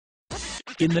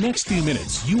In the next few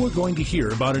minutes, you are going to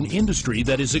hear about an industry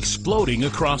that is exploding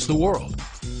across the world.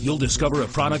 You'll discover a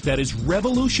product that is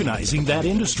revolutionizing that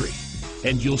industry.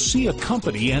 And you'll see a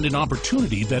company and an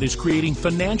opportunity that is creating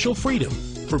financial freedom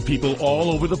for people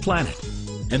all over the planet.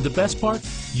 And the best part?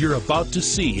 You're about to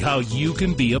see how you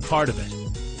can be a part of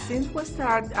it. Since we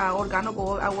started Organo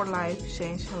Gold, our life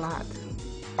changed a lot.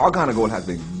 Organo Gold has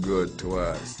been good to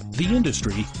us. The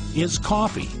industry is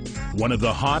coffee, one of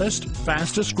the hottest,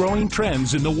 fastest growing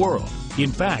trends in the world.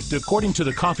 In fact, according to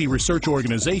the Coffee Research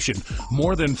Organization,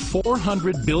 more than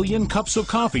 400 billion cups of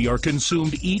coffee are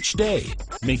consumed each day,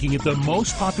 making it the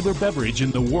most popular beverage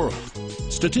in the world.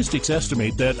 Statistics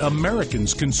estimate that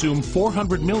Americans consume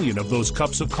 400 million of those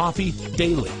cups of coffee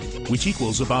daily, which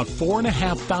equals about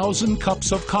 4,500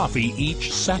 cups of coffee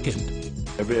each second.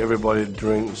 Everybody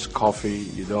drinks coffee.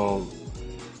 You don't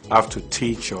have to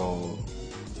teach or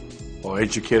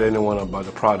educate anyone about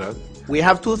the product. We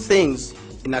have two things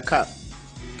in a cup,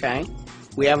 okay?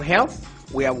 We have health,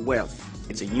 we have wealth.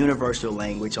 It's a universal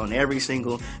language on every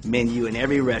single menu in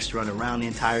every restaurant around the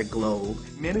entire globe.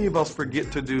 Many of us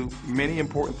forget to do many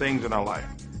important things in our life.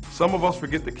 Some of us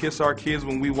forget to kiss our kids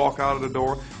when we walk out of the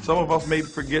door. Some of us maybe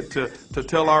forget to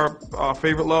tell our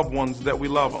favorite loved ones that we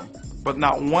love them. But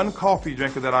not one coffee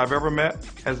drinker that I've ever met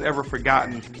has ever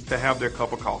forgotten to have their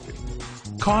cup of coffee.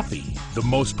 Coffee, the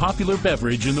most popular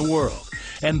beverage in the world.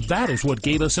 And that is what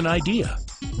gave us an idea.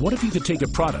 What if you could take a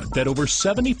product that over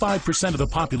 75% of the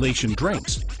population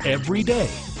drinks every day,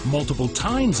 multiple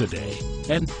times a day,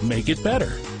 and make it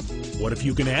better? What if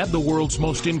you can add the world's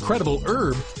most incredible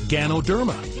herb,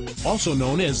 Ganoderma, also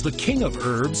known as the king of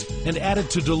herbs, and add it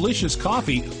to delicious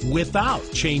coffee without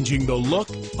changing the look,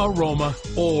 aroma,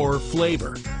 or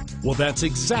flavor? Well, that's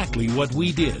exactly what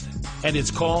we did, and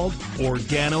it's called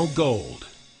Organo Gold.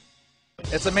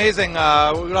 It's amazing. We've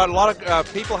got a lot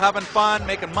of people having fun,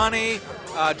 making money,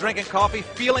 drinking coffee,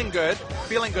 feeling good,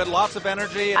 lots of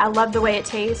energy. I love the way it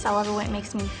tastes. I love the way it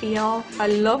makes me feel. I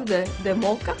love the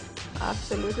mocha.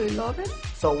 Absolutely love it.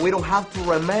 So we don't have to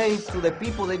remain to the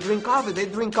people that drink coffee. They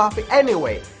drink coffee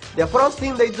anyway. The first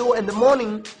thing they do in the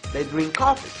morning, they drink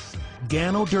coffee.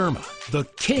 Ganoderma, the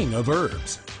king of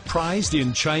herbs, prized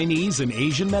in Chinese and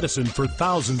Asian medicine for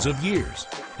thousands of years.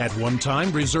 At one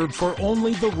time reserved for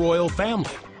only the royal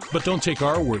family. But don't take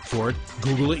our word for it,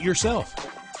 Google it yourself.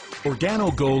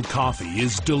 Organo Gold coffee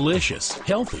is delicious,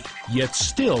 healthy, yet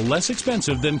still less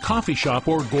expensive than coffee shop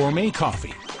or gourmet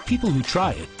coffee. People who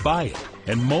try it, buy it,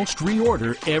 and most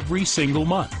reorder every single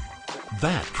month.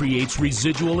 That creates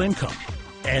residual income.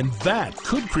 And that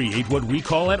could create what we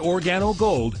call at Organo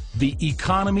Gold the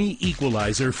economy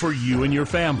equalizer for you and your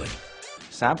family.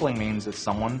 Sampling means that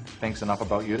someone thinks enough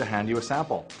about you to hand you a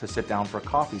sample to sit down for a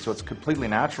coffee. So it's completely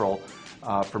natural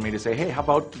for me to say, hey, how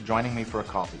about joining me for a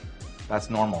coffee? That's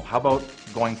normal. How about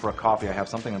going for a coffee? I have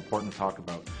something important to talk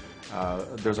about.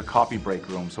 There's a coffee break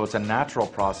room. So it's a natural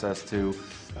process to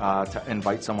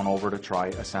invite someone over to try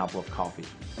a sample of coffee.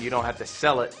 You don't have to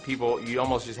sell it. You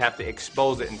almost just have to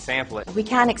expose it and sample it. We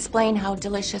can't explain how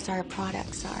delicious our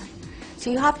products are. So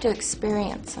you have to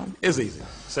experience them. It's easy.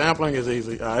 Sampling is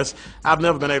easy. I've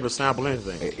never been able to sample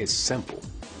anything. It's simple.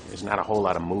 There's not a whole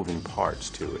lot of moving parts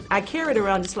to it. I carry it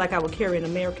around just like I would carry an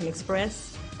American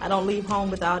Express. I don't leave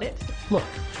home without it. Look,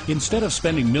 instead of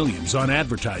spending millions on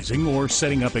advertising or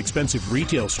setting up expensive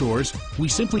retail stores, we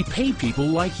simply pay people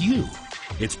like you.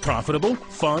 It's profitable,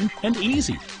 fun, and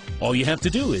easy. All you have to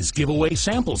do is give away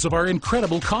samples of our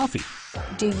incredible coffee.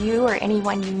 Do you or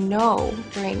anyone you know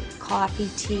drink coffee,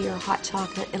 tea, or hot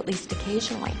chocolate at least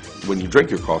occasionally? When you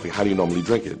drink your coffee, how do you normally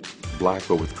drink it?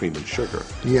 Black or with cream and sugar?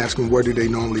 You ask them where do they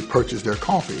normally purchase their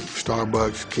coffee?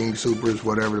 Starbucks, King Soopers,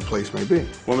 whatever the place may be.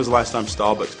 When was the last time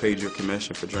Starbucks paid you a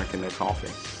commission for drinking their coffee?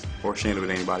 Or sharing it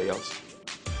with anybody else?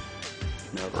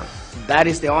 Never. That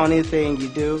is the only thing you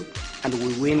do, and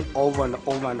we win over and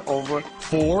over and over.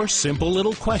 4 simple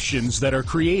little questions that are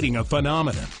creating a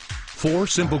phenomenon. 4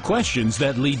 simple questions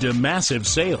that lead to massive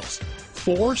sales.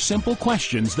 4 simple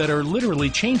questions that are literally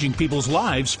changing people's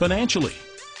lives financially.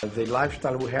 The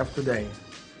lifestyle we have today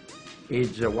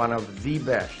is one of the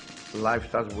best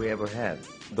lifestyles we ever had.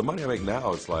 The money I make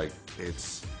now is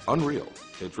it's unreal.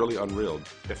 It's really unreal.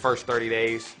 The first 30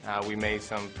 days, we made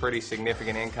some pretty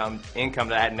significant income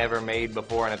that I had never made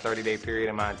before in a 30-day period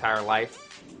in my entire life.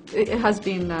 It has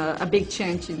been a big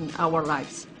change in our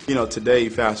lives. You know, today,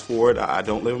 fast forward, I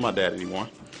don't live with my dad anymore.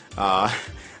 I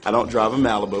don't drive a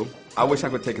Malibu. I wish I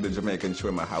could take it to Jamaica and show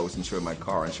it my house and show it my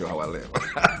car and show how I live.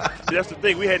 That's the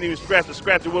thing. We hadn't even scratched the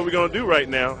scratch of what we're going to do right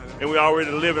now, and we're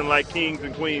already living like kings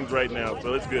and queens right now,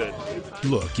 so it's good.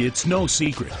 Look, it's no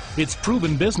secret. It's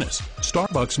proven business.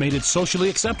 Starbucks made it socially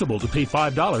acceptable to pay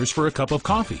 $5 for a cup of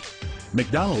coffee.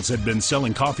 McDonald's had been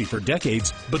selling coffee for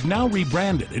decades, but now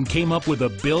rebranded and came up with a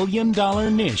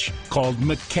billion-dollar niche called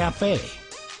McCafe.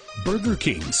 Burger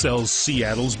King sells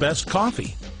Seattle's best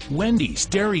coffee. Wendy's,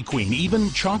 Dairy Queen, even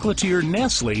chocolatier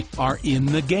Nestle are in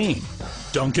the game.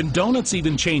 Dunkin' Donuts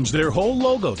even changed their whole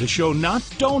logo to show not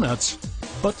donuts,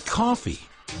 but coffee.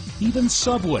 Even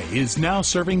Subway is now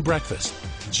serving breakfast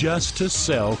just to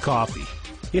sell coffee.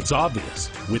 It's obvious,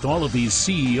 with all of these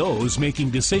CEOs making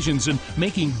decisions and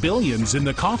making billions in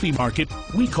the coffee market,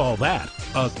 we call that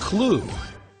a clue.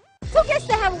 Who gets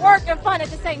to have work and fun at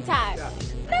the same time?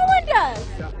 No one does.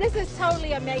 This is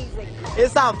totally amazing.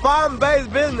 It's a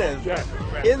farm-based business.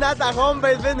 It's not a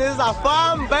home-based business, it's a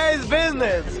farm-based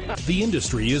business. The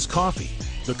industry is coffee.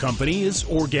 The company is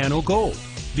Organo Gold.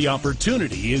 The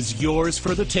opportunity is yours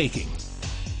for the taking.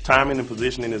 Timing and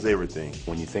positioning is everything.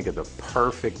 When you think of the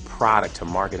perfect product to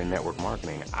market in network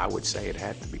marketing, I would say it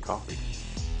had to be coffee.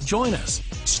 Join us.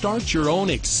 Start your own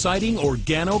exciting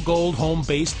Organo Gold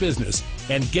home-based business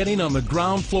and get in on the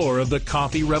ground floor of the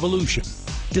coffee revolution.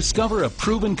 Discover a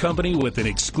proven company with an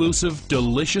exclusive,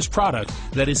 delicious product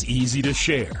that is easy to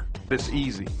share. It's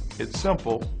easy. It's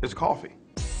simple. It's coffee.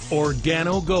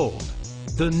 Organo Gold,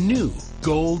 the new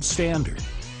gold standard.